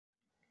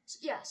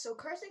Yeah, so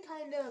Carson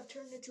kind of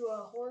turned into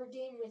a horror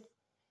game with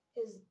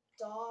his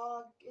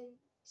dog and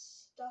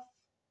stuff.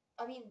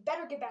 I mean,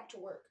 better get back to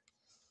work.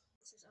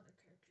 There's other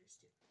characters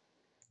too.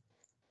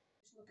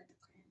 Just look at the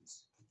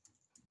clans.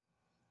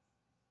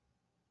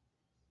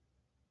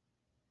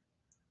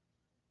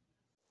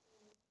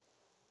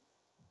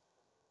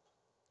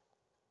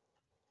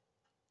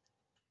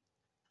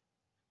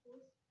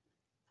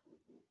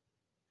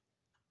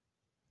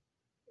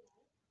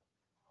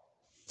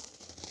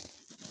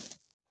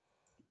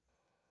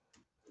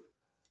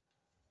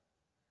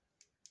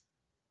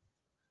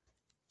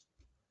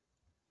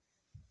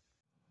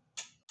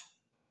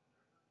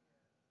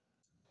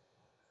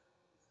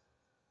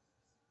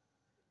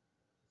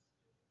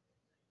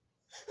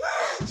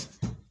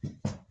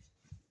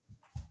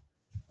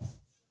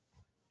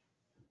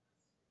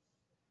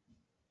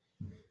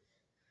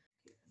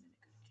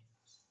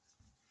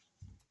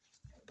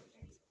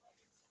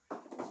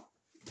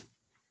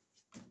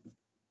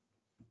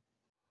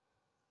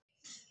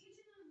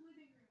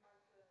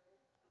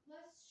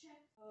 Let's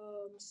check.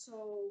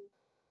 So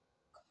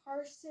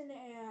Carson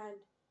and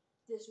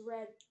this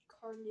red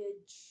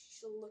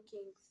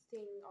carnage-looking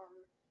thing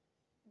are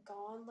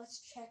gone.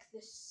 Let's check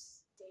the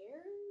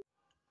stairs.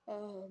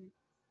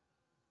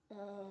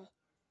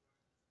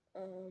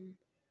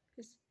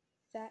 Is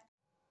that?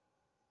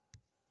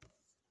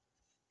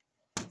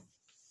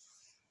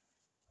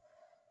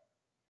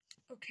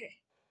 Okay.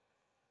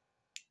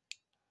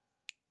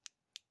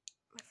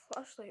 My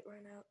flashlight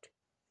ran out.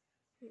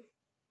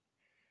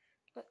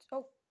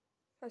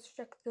 Let's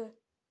check the.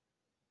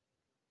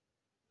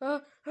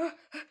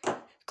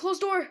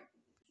 Closed door.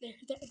 There.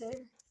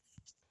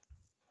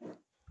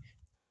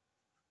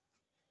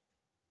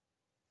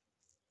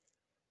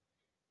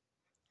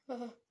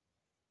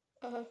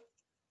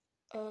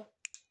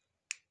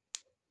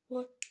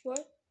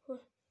 What?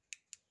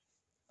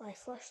 My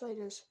flashlight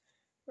is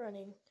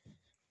running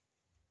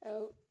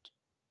out.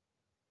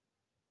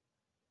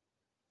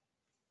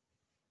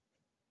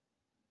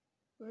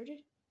 Where did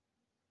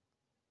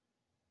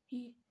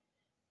he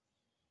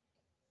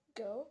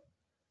go?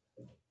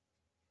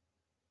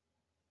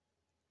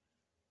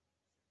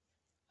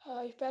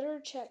 I better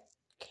check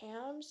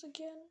cams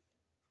again.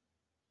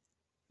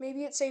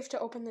 Maybe it's safe to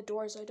open the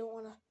doors. I don't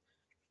want to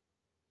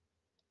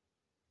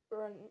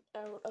run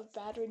out of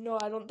battery. No,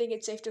 I don't think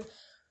it's safe to.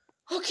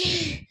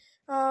 Okay.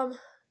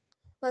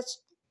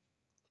 Let's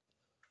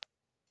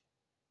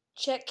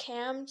check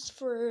cams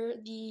for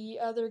the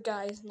other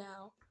guys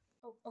now.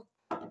 Oh,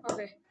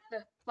 okay.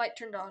 The light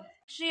turned on.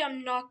 Actually,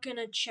 I'm not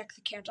gonna check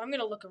the cams. I'm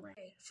gonna look around.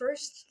 Okay,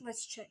 first,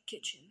 let's check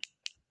kitchen.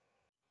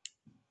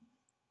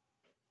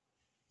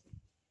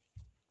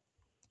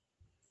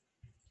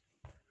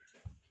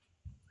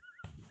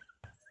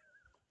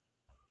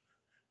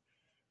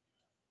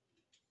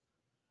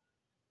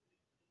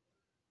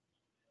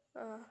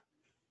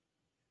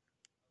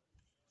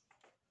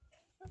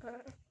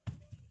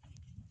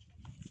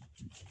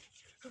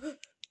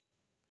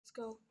 Let's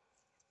go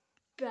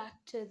back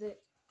to the.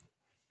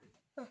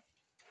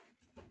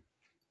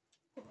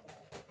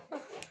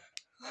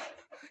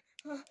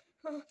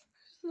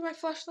 This is my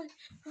flashlight.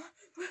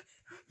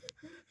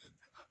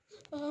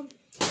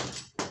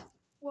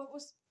 What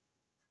was?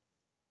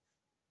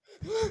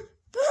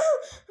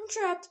 I'm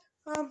trapped.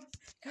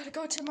 Gotta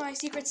go to my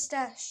secret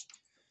stash.